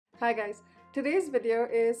Hi guys, today's video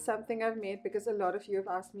is something I've made because a lot of you have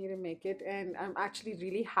asked me to make it, and I'm actually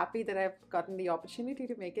really happy that I've gotten the opportunity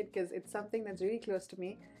to make it because it's something that's really close to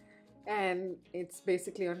me, and it's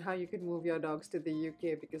basically on how you can move your dogs to the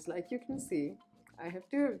UK because like you can see, I have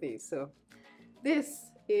two of these. So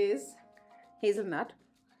this is Hazelnut,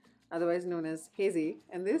 otherwise known as Hazy,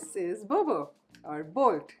 and this is Bobo or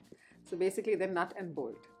Bolt. So basically they're nut and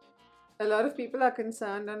bolt. A lot of people are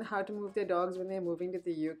concerned on how to move their dogs when they're moving to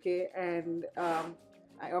the UK, and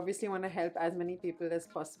I obviously want to help as many people as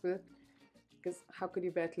possible because how could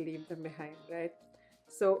you bear to leave them behind, right?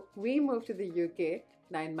 So we moved to the UK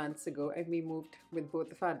 9 months ago, and we moved with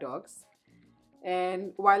both of our dogs.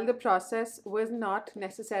 And while the process was not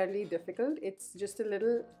necessarily difficult, it's just a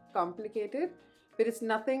little complicated, but it's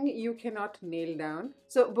nothing you cannot nail down.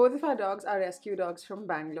 So both of our dogs are rescue dogs from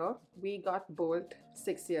Bangalore. We got Bolt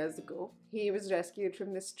 6 years ago. He was rescued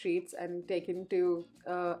from the streets and taken to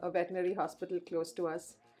a veterinary hospital close to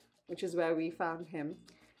us, which is where we found him.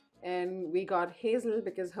 And we got Hazel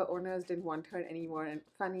because her owners didn't want her anymore, and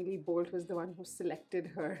funnily Bolt was the one who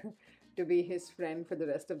selected her to be his friend for the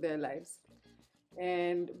rest of their lives.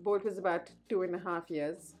 And Bolt was about 2.5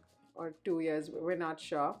 years or 2 years, we're not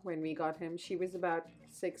sure, when we got him. She was about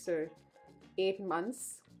 6 or 8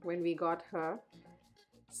 months when we got her.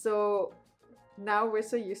 So now we're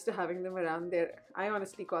so used to having them around there. I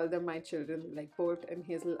honestly call them my children. Like Bolt and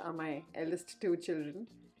Hazel are my eldest two children,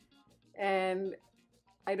 and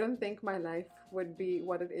I don't think my life would be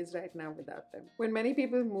what it is right now without them. When many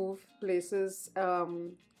people move places,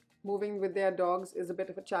 moving with their dogs is a bit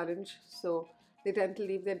of a challenge. So they tend to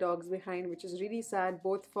leave their dogs behind, which is really sad,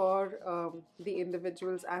 both for the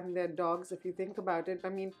individuals and their dogs. If you think about it, I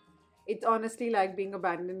mean, it's honestly like being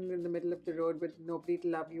abandoned in the middle of the road with nobody to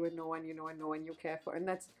love you and no one you know and no one you care for. And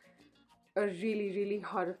that's a really, really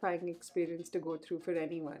horrifying experience to go through for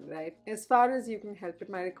anyone, right? As far as you can help it,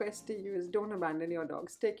 my request to you is don't abandon your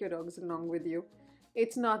dogs. Take your dogs along with you.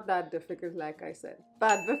 It's not that difficult, like I said.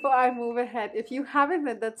 But before I move ahead, if you haven't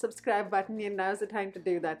hit that subscribe button yet, now's the time to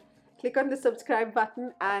do that. Click on the subscribe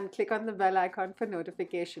button and click on the bell icon for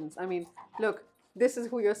notifications. I mean, look, this is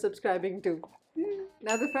who you're subscribing to.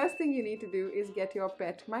 Now, the first thing you need to do is get your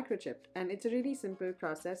pet microchipped. And it's a really simple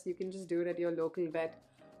process. You can just do it at your local vet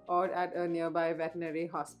or at a nearby veterinary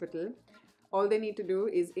hospital. All they need to do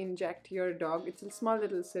is inject your dog. It's a small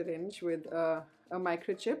little syringe with a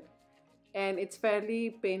microchip. And it's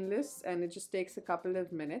fairly painless, and it just takes a couple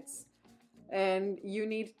of minutes. And you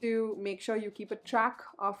need to make sure you keep a track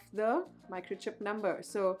of the microchip number.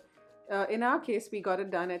 So in our case, we got it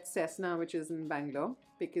done at Cessna, which is in Bangalore,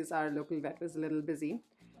 because our local vet was a little busy.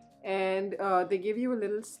 And they give you a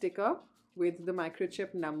little sticker with the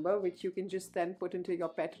microchip number, which you can just then put into your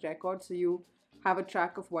pet record, so you have a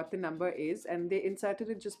track of what the number is. And they inserted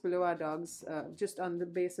it just below our dogs, just on the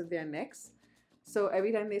base of their necks. So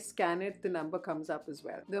every time they scan it, the number comes up as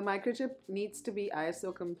well. The microchip needs to be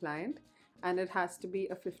ISO compliant, and it has to be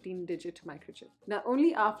a 15-digit microchip. Now,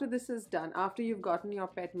 only after this is done, after you've gotten your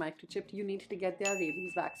pet microchipped, you need to get their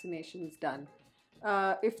rabies vaccinations done.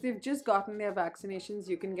 If they've just gotten their vaccinations,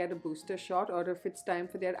 you can get a booster shot, or if it's time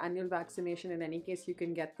for their annual vaccination, in any case, you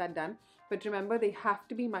can get that done. But remember, they have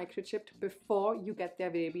to be microchipped before you get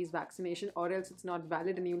their rabies vaccination, or else it's not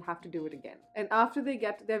valid and you'll have to do it again. And after they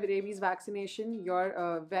get their rabies vaccination,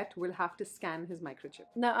 your vet will have to scan his microchip.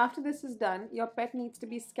 Now, after this is done, your pet needs to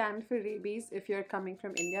be scanned for rabies if you're coming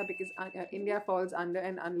from India, because India falls under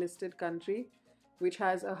an unlisted country which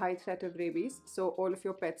has a high threat of rabies. So all of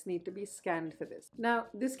your pets need to be scanned for this. Now,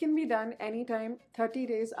 this can be done anytime 30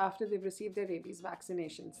 days after they've received their rabies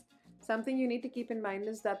vaccinations. Something you need to keep in mind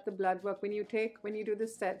is that the blood work, when you do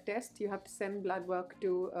this test, you have to send blood work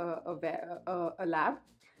to a lab.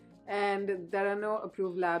 And there are no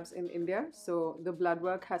approved labs in India. So the blood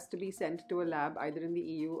work has to be sent to a lab either in the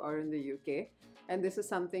EU or in the UK. And this is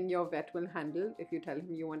something your vet will handle if you tell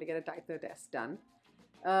him you want to get a titer test done.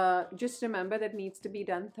 Just remember that needs to be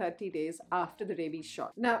done 30 days after the rabies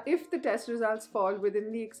shot. Now, if the test results fall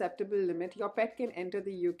within the acceptable limit, your pet can enter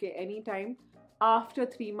the UK anytime after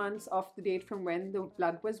 3 months of the date from when the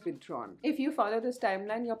blood was withdrawn. If you follow this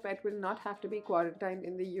timeline, your pet will not have to be quarantined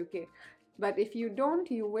in the UK. But if you don't,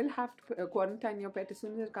 you will have to quarantine your pet as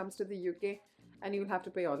soon as it comes to the UK, and you'll have to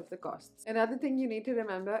pay all of the costs. Another thing you need to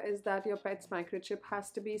remember is that your pet's microchip has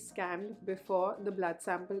to be scanned before the blood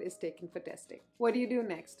sample is taken for testing. What do you do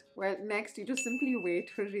next? Well, next you just simply wait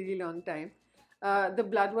for a really long time. The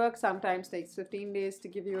blood work sometimes takes 15 days to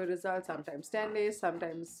give you a result, sometimes 10 days,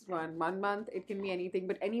 sometimes one month. It can be anything,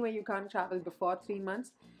 but anyway, you can't travel before 3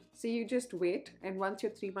 months. So you just wait, and once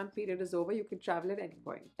your 3-month period is over, you can travel at any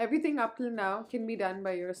point. Everything up till now can be done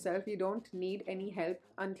by yourself. You don't need any help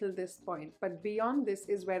until this point. But beyond this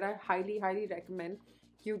is where I highly, highly recommend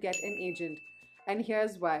you get an agent. And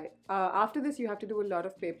here's why. After this, you have to do a lot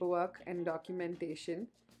of paperwork and documentation.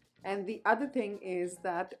 And the other thing is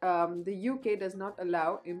that the UK does not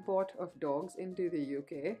allow import of dogs into the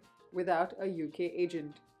UK without a UK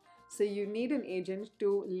agent. So you need an agent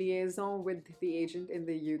to liaison with the agent in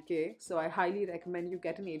the UK. So I highly recommend you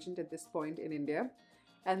get an agent at this point in India.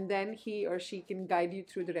 And then he or she can guide you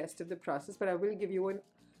through the rest of the process. But I will give you an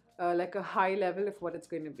like a high level of what it's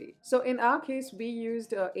going to be. So in our case, we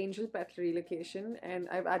used Angel Pet Relocation, and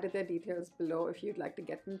I've added their details below if you'd like to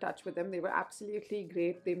get in touch with them. They were absolutely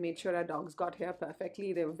great. They made sure our dogs got here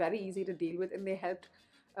perfectly. They were very easy to deal with, and they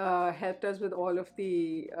helped us with all of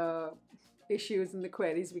the issues and the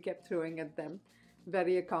queries we kept throwing at them.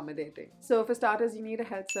 Very accommodating. So for starters, you need a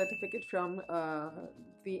health certificate from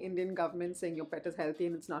the Indian government saying your pet is healthy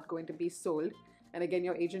and it's not going to be sold. And again,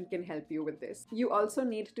 your agent can help you with this. You also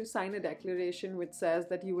need to sign a declaration which says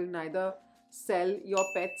that you will neither sell your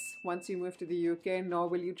pets once you move to the UK, nor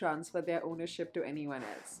will you transfer their ownership to anyone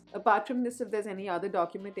else. Apart from this, if there's any other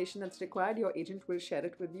documentation that's required, your agent will share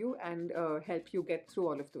it with you and help you get through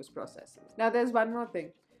all of those processes. Now, there's one more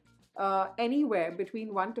thing. Anywhere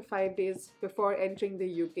between 1 to 5 days before entering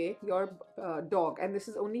the UK, your dog, and this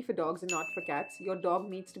is only for dogs and not for cats, your dog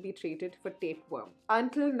needs to be treated for tapeworm.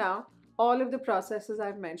 Until now, all of the processes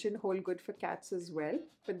I've mentioned hold good for cats as well,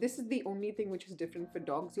 but this is the only thing which is different for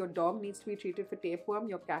dogs. Your dog needs to be treated for tapeworm,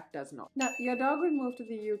 your cat does not. Now, your dog will move to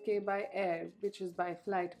the UK by air, which is by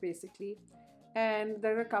flight basically, and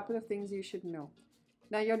there are a couple of things you should know.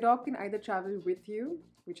 Now, your dog can either travel with you,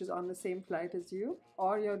 which is on the same flight as you,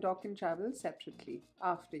 or your dog can travel separately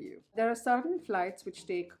after you. There are certain flights which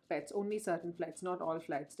take pets, only certain flights, not all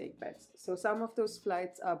flights take pets. So some of those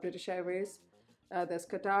flights are British Airways, there's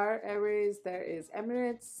Qatar Airways, there is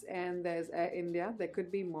Emirates, and there's Air India. There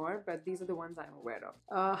could be more, but these are the ones I'm aware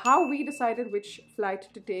of. How we decided which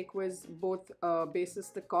flight to take was both basis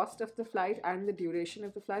the cost of the flight and the duration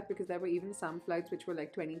of the flight, because there were even some flights which were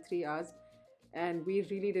like 23 hours, and we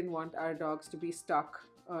really didn't want our dogs to be stuck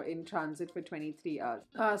in transit for 23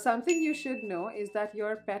 hours. Something you should know is that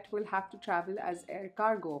your pet will have to travel as air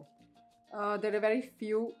cargo. There are very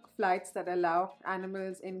few flights that allow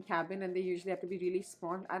animals in cabin, and they usually have to be really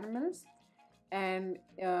small animals. And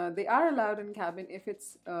they are allowed in cabin if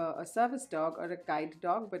it's a service dog or a guide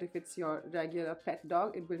dog, but if it's your regular pet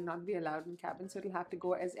dog, it will not be allowed in cabin, so it'll have to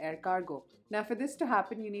go as air cargo. Now, for this to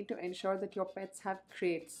happen, you need to ensure that your pets have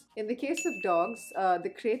crates. In the case of dogs,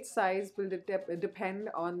 the crate size will depend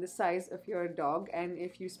on the size of your dog, and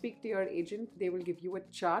if you speak to your agent, they will give you a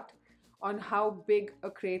chart on how big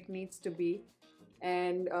a crate needs to be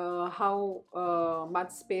and how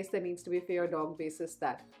much space there needs to be for your dog basis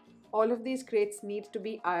that. All of these crates need to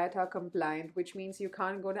be IATA compliant, which means you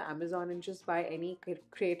can't go to Amazon and just buy any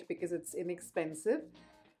crate because it's inexpensive.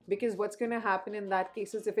 Because what's going to happen in that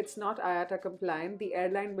case is if it's not IATA compliant, the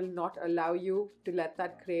airline will not allow you to get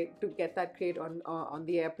that crate on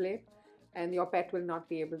the airplane, and your pet will not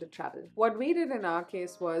be able to travel. What we did in our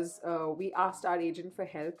case was we asked our agent for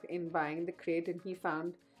help in buying the crate, and he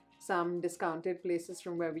found some discounted places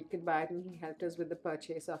from where we could buy it, and he helped us with the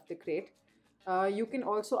purchase of the crate. You can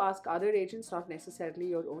also ask other agents, not necessarily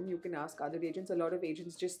your own. You can ask other agents. A lot of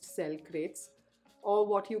agents just sell crates. Or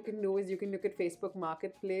what you can do is you can look at Facebook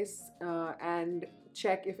Marketplace and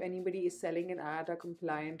check if anybody is selling an IATA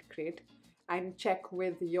compliant crate, and check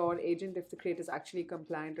with your agent if the crate is actually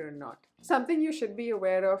compliant or not. Something you should be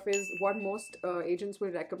aware of is what most agents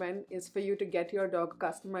will recommend is for you to get your dog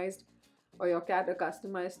customized or your cat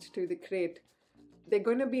customized to the crate. They're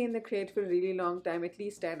going to be in the crate for a really long time, at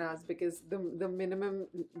least 10 hours, because the minimum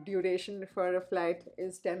duration for a flight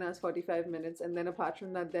is 10 hours 45 minutes, and then apart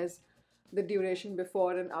from that there's the duration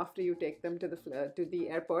before and after you take them to the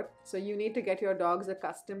airport. So you need to get your dogs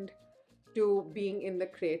accustomed to being in the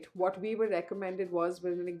crate. What we were recommended was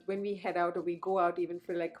when we head out or we go out even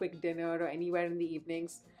for like quick dinner or anywhere in the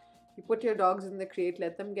evenings, you put your dogs in the crate,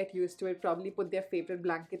 let them get used to it, probably put their favorite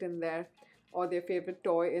blanket in there or their favorite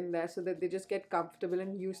toy in there so that they just get comfortable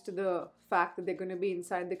and used to the fact that they're going to be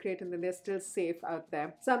inside the crate and that they're still safe out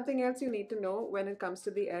there. Something else you need to know when it comes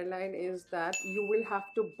to the airline is that you will have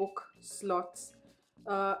to book slots.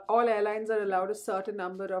 All airlines are allowed a certain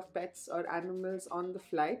number of pets or animals on the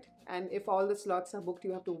flight, and if all the slots are booked,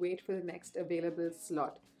 you have to wait for the next available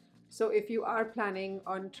slot. So if you are planning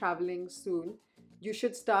on traveling soon, you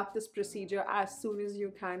should start this procedure as soon as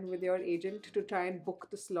you can with your agent to try and book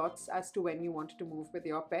the slots as to when you want to move with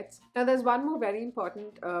your pets. Now, there's one more very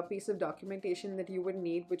important piece of documentation that you would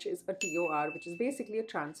need, which is a TOR, which is basically a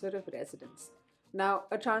transfer of residence. Now,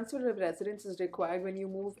 a transfer of residence is required when you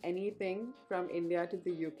move anything from India to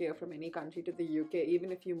the UK or from any country to the UK.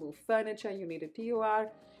 Even if you move furniture, you need a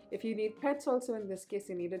TOR. If you need pets also, in this case,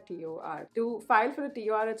 you need a TOR. To file for a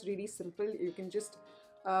TOR, it's really simple. You can just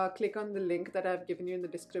click on the link that I've given you in the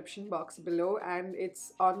description box below, and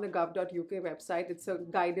it's on the gov.uk website. It's a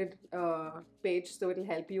guided page, so it'll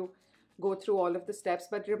help you go through all of the steps.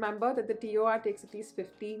 But remember that the TOR takes at least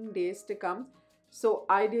 15 days to come. So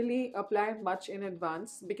ideally apply much in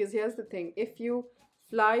advance, because here's the thing: if you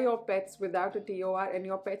fly your pets without a TOR and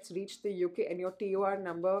your pets reach the UK and your TOR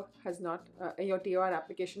number has not, your TOR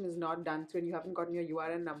application is not done through and you haven't gotten your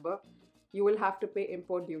URN number, you will have to pay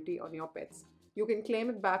import duty on your pets. You can claim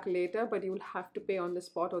it back later, but you will have to pay on the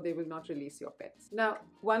spot or they will not release your pets. Now,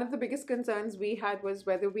 one of the biggest concerns we had was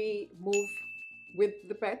whether we move with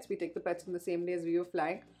the pets, we take the pets on the same day as we were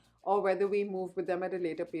flying, or whether we move with them at a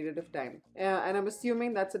later period of time. And I'm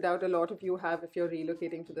assuming that's a doubt a lot of you have if you're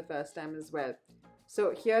relocating for the first time as well.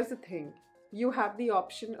 So here's the thing, you have the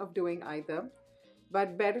option of doing either,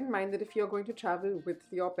 but bear in mind that if you're going to travel with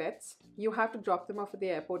your pets, you have to drop them off at the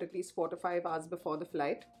airport at least 4 to 5 hours before the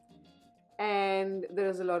flight. And there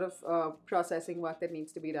is a lot of processing work that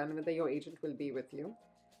needs to be done, whether your agent will be with you.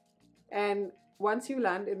 And once you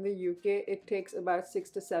land in the UK, it takes about 6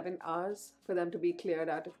 to 7 hours for them to be cleared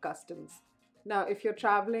out of customs. Now, if you're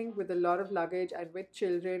traveling with a lot of luggage and with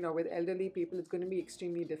children or with elderly people, it's going to be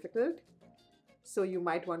extremely difficult. So you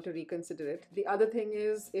might want to reconsider it. The other thing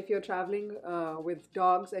is, if you're traveling with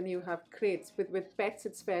dogs and you have crates, with pets,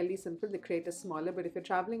 it's fairly simple. The crate is smaller, but if you're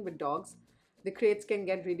traveling with dogs, the crates can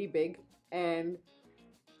get really big, and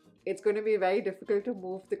it's going to be very difficult to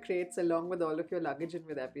move the crates along with all of your luggage and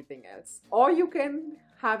with everything else. Or you can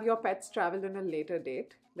have your pets travel on a later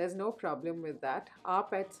date. There's no problem with that. Our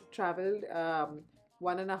pets traveled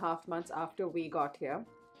 1.5 months after we got here.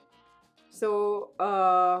 So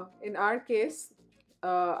in our case,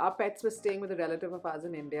 our pets were staying with a relative of ours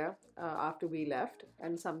in India after we left,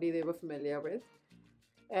 and somebody they were familiar with.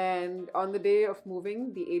 And on the day of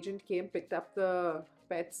moving, the agent came, picked up the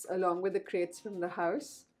pets along with the crates from the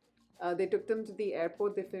house. They took them to the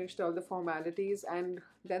airport, they finished all the formalities, and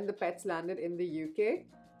then the pets landed in the UK.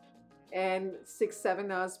 And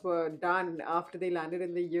 6-7 hours were done after they landed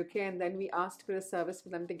in the UK, and then we asked for a service for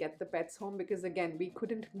them to get the pets home, because again, we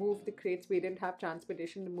couldn't move the crates, we didn't have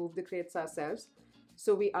transportation to move the crates ourselves.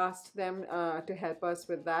 So we asked them to help us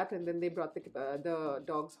with that, and then they brought the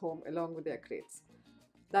dogs home along with their crates.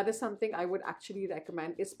 That is something I would actually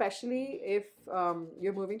recommend, especially if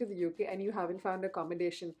you're moving to the UK and you haven't found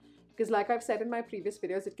accommodation. Because like I've said in my previous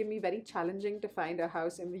videos, it can be very challenging to find a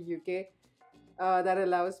house in the UK that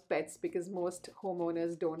allows pets, because most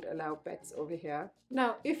homeowners don't allow pets over here.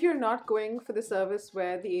 Now, if you're not going for the service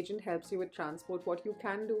where the agent helps you with transport, what you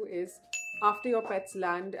can do is, after your pets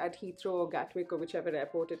land at Heathrow or Gatwick or whichever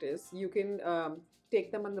airport it is, you can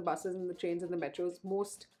take them on the buses and the trains and the metros.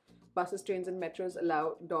 Most buses, trains and metros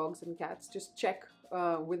allow dogs and cats. Just check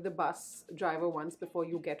with the bus driver once before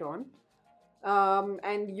you get on.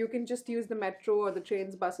 And you can just use the metro or the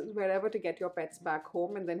trains, buses, wherever to get your pets back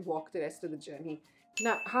home and then walk the rest of the journey.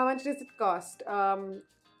 Now, how much does it cost?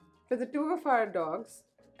 For the 2 of our dogs,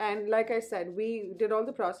 and like I said, we did all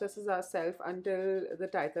the processes ourselves until the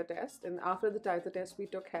titer test. And after the titer test, we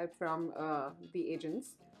took help from the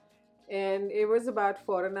agents. And it was about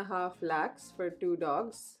 4.5 lakhs for 2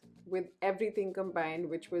 dogs with everything combined,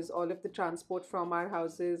 which was all of the transport from our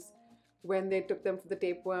houses, when they took them for the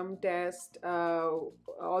tapeworm test, all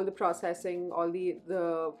the processing, all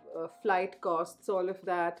the flight costs, all of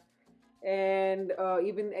that, and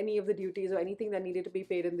even any of the duties or anything that needed to be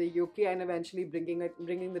paid in the UK, and eventually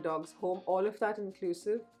bringing the dogs home. All of that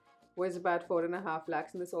inclusive was about 4.5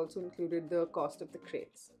 lakhs, and this also included the cost of the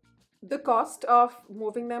crates. The cost of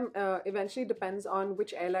moving them eventually depends on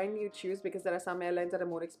which airline you choose, because there are some airlines that are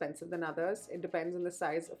more expensive than others. It depends on the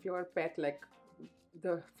size of your pet, like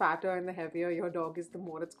the fatter and the heavier your dog is, the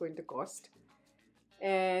more it's going to cost.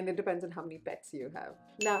 And it depends on how many pets you have.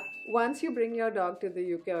 Now, once you bring your dog to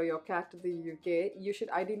the UK or your cat to the UK, you should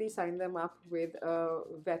ideally sign them up with a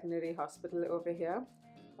veterinary hospital over here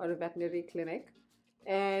or a veterinary clinic.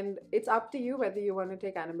 And it's up to you whether you want to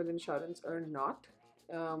take animal insurance or not.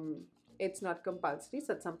 It's not compulsory,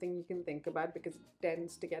 so it's something you can think about, because it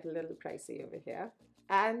tends to get a little pricey over here.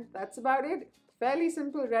 And that's about it Fairly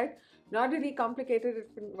simple, right? Not really complicated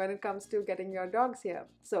when it comes to getting your dogs here.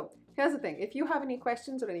 So here's the thing. If you have any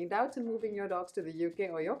questions or any doubts in moving your dogs to the UK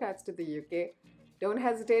or your cats to the UK, don't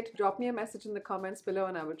hesitate. Drop me a message in the comments below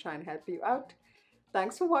and I will try and help you out.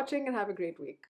 Thanks for watching and have a great week.